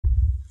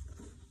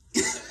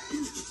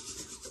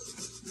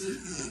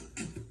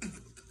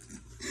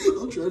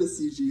try to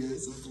CGI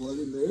some blood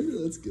in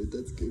there. That's good,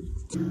 that's good.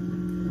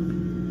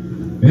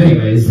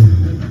 Anyways,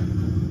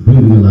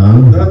 moving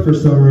along. That for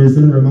some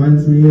reason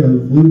reminds me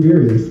of Blue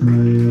Darius, my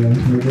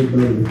good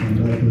buddy from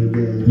back in the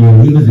day.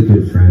 Yeah, he was a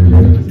good friend. He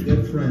was a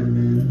good friend,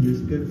 man. He was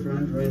a good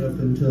friend right up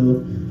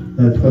until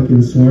that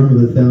fucking swarm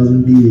of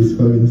 1,000 bees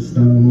fucking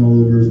stung him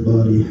all over his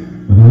body.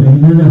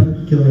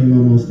 Killing him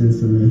almost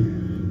instantly.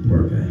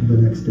 Poor guy. The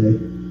next day.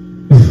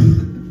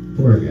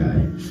 Poor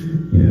guy.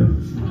 You know.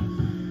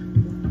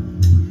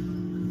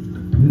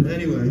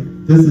 Anyway,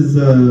 this is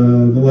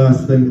the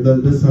last thing.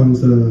 This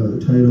song's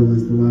title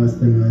is the last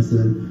thing I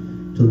said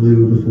to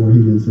Lou before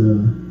he was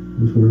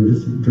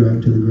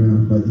dragged to the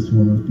ground by the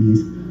swarm of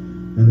bees,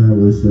 and that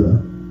was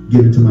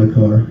get into my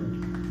car,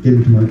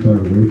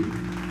 Lou.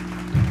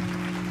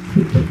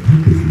 What the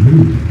fuck is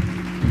Lou?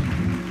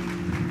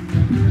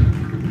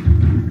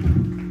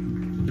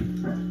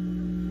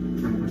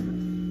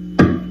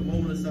 A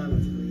moment of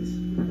silence, please.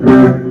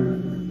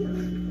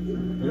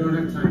 We don't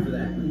have time for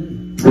that.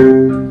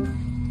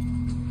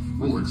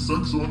 More like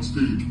sex on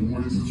stage,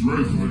 boys. It's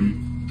right, buddy.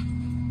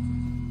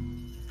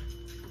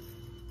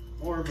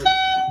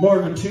 More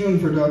of a tune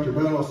for Dr.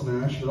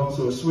 BattleSmash, but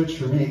also a switch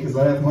for me because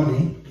I have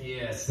money.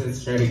 Yes,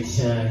 that's right.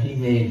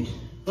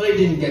 He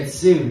didn't get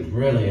sued,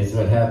 really, is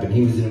what happened.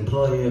 He was an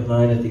employee of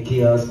mine at the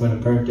kiosk when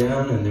it burnt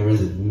down, and there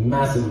was a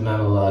massive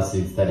amount of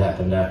lawsuits that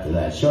happened after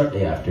that,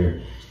 shortly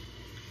after.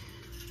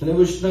 And I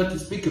wish not to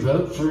speak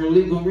about for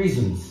legal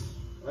reasons.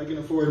 I can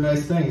afford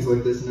nice things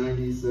like this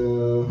 90s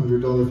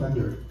 $100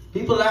 Fender.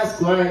 People ask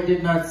why I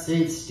did not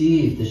save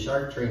Steve, the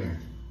shark trainer.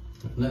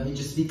 Let me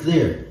just be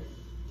clear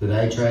that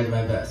I tried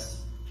my best.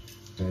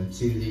 And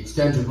to the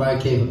extent of my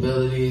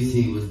capabilities,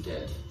 he was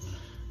dead.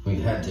 We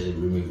had to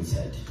remove his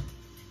head.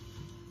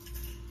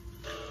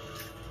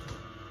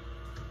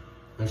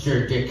 I'm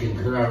sure Dick can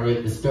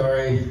corroborate the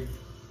story.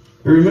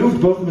 He removed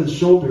both of his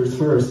shoulders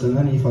first, and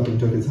then he fucking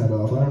took his head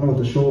off. I don't know what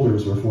the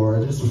shoulders were for.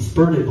 It just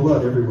spurted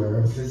blood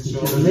everywhere.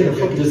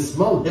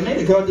 It made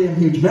a goddamn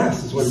huge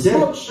mess, is what it did.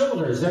 Smoked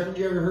shoulders. Haven't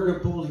you ever heard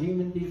of pulled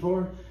human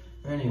before?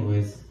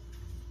 Anyways.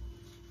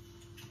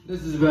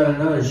 This is about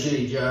another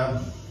shitty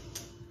job.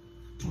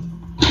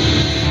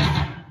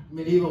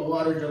 Medieval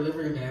water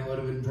delivery man would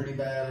have been pretty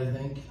bad, I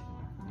think.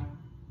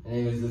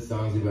 Anyways, this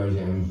song's about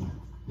him.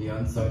 The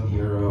unsung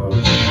hero of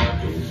the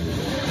market.